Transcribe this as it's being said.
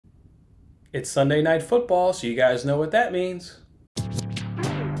It's Sunday Night Football, so you guys know what that means.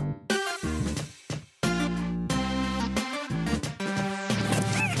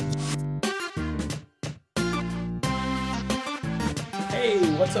 Hey,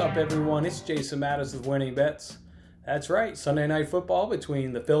 what's up everyone? It's Jason Mattis with Winning Bets. That's right, Sunday Night Football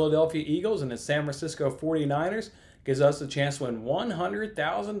between the Philadelphia Eagles and the San Francisco 49ers gives us a chance to win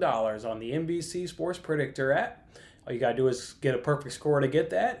 $100,000 on the NBC Sports Predictor app. All you got to do is get a perfect score to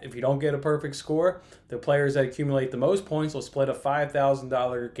get that. If you don't get a perfect score, the players that accumulate the most points will split a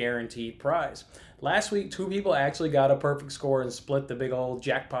 $5,000 guaranteed prize. Last week, two people actually got a perfect score and split the big old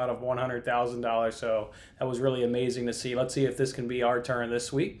jackpot of $100,000, so that was really amazing to see. Let's see if this can be our turn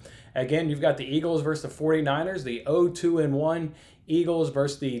this week. Again, you've got the Eagles versus the 49ers, the 0-2-1 Eagles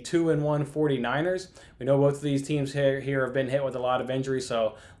versus the 2-1 49ers. We know both of these teams here have been hit with a lot of injuries,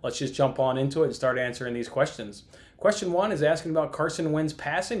 so let's just jump on into it and start answering these questions. Question 1 is asking about Carson Wentz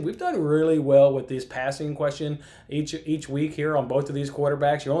passing. We've done really well with this passing question each week here on both of these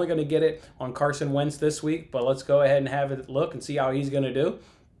quarterbacks. You're only going to get it on Carson Wentz this week, but let's go ahead and have a look and see how he's going to do.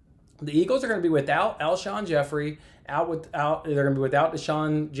 The Eagles are going to be without Alshon Jeffrey, they're going to be without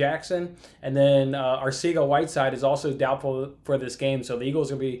Deshaun Jackson, and then Arcega-Whiteside is also doubtful for this game. So the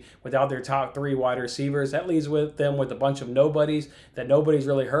Eagles are going to be without their top 3 wide receivers. That leaves them with a bunch of nobodies that nobody's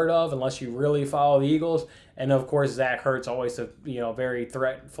really heard of unless you really follow the Eagles. And of course, Zach Ertz, always a very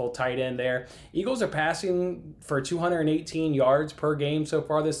threatful tight end there. Eagles are passing for 218 yards per game so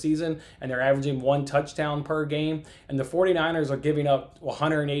far this season, and they're averaging 1 touchdown per game. And the 49ers are giving up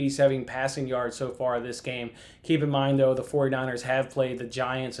 187 passing yards so far this game. Keep in mind, though, the 49ers have played the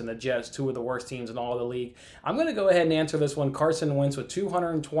Giants and the Jets, 2 of the worst teams in all of the league. I'm going to go ahead and answer this one. Carson Wentz with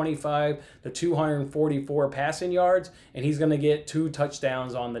 225 to 244 passing yards, and he's going to get 2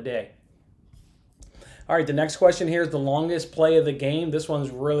 touchdowns on the day. All right, the next question here is the longest play of the game. This one's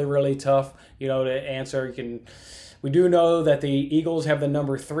really, really tough, to answer. We do know that the Eagles have the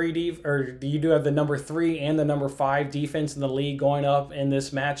number 3 you do have the number 3 and the number 5 defense in the league going up in this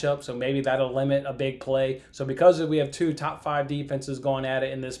matchup, so maybe that'll limit a big play. So because we have 2 top 5 defenses going at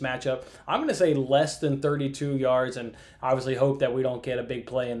it in this matchup, I'm going to say less than 32 yards, and obviously hope that we don't get a big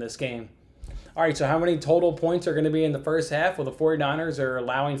play in this game. All right, so how many total points are going to be in the first half? Well, the 49ers are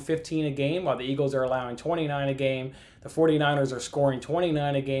allowing 15 a game, while the Eagles are allowing 29 a game. The 49ers are scoring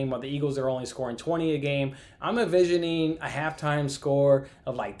 29 a game, while the Eagles are only scoring 20 a game. I'm envisioning a halftime score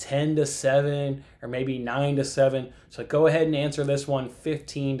of like 10-7 or maybe 9-7. So go ahead and answer this one,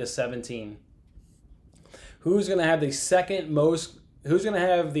 15-17. Who's going to have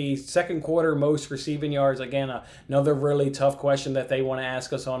the second quarter most receiving yards? Again, another really tough question that they want to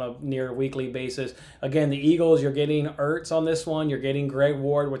ask us on a near weekly basis. Again, the Eagles, you're getting Ertz on this one. You're getting Greg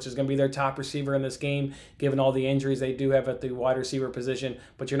Ward, which is going to be their top receiver in this game, given all the injuries they do have at the wide receiver position.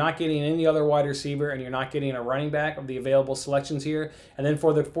 But you're not getting any other wide receiver, and you're not getting a running back of the available selections here. And then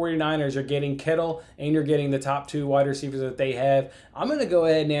for the 49ers, you're getting Kittle, and you're getting the top 2 wide receivers that they have. I'm going to go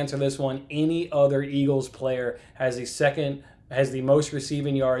ahead and answer this one. Any other Eagles player has the most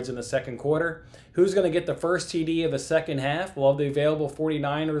receiving yards in the second quarter. Who's going to get the first TD of the second half? Well, of the available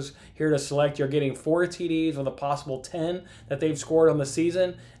 49ers here to select, you're getting 4 TDs with a possible 10 that they've scored on the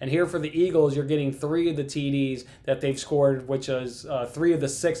season. And here for the Eagles, you're getting 3 of the TDs that they've scored, which is 3 of the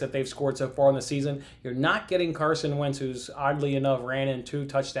 6 that they've scored so far in the season. You're not getting Carson Wentz, who's oddly enough ran in 2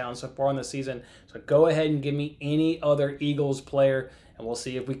 touchdowns so far in the season. So go ahead and give me any other Eagles player, and we'll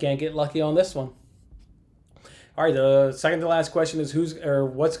see if we can't get lucky on this one. All right, the second to last question is what's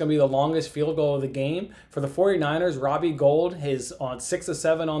going to be the longest field goal of the game? For the 49ers, Robbie Gould is on 6 of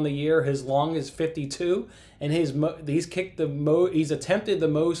 7 on the year. His long is 52, and he's attempted the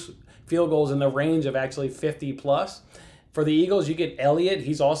most field goals in the range of actually 50 plus. For the Eagles, you get Elliott.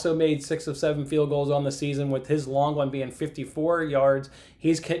 He's also made 6 of 7 field goals on the season, with his long one being 54 yards.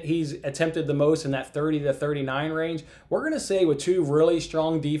 He's attempted the most in that 30 to 39 range. We're going to say with 2 really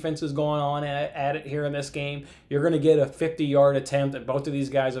strong defenses going on at it here in this game, you're going to get a 50-yard attempt, and both of these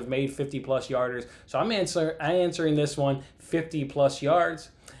guys have made 50-plus yarders. So I'm answering this one 50-plus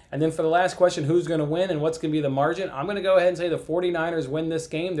yards. And then for the last question, who's going to win and what's going to be the margin? I'm going to go ahead and say the 49ers win this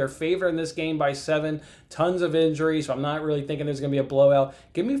game. They're favored in this game by 7. Tons of injuries, so I'm not really thinking there's going to be a blowout.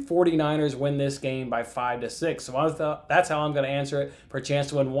 Give me 49ers win this game by 5-6. So that's how I'm going to answer it for a chance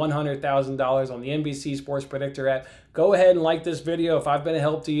to win $100,000 on the NBC Sports Predictor app. Go ahead and like this video. If I've been a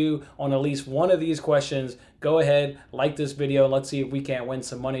help to you on at least one of these questions, go ahead, like this video, and let's see if we can't win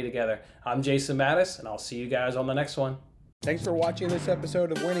some money together. I'm Jason Mattis, and I'll see you guys on the next one. Thanks for watching this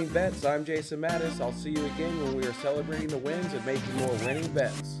episode of Winning Bets. I'm Jason Mattis. I'll see you again when we are celebrating the wins and making more winning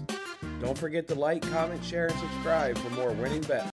bets. Don't forget to like, comment, share, and subscribe for more winning bets.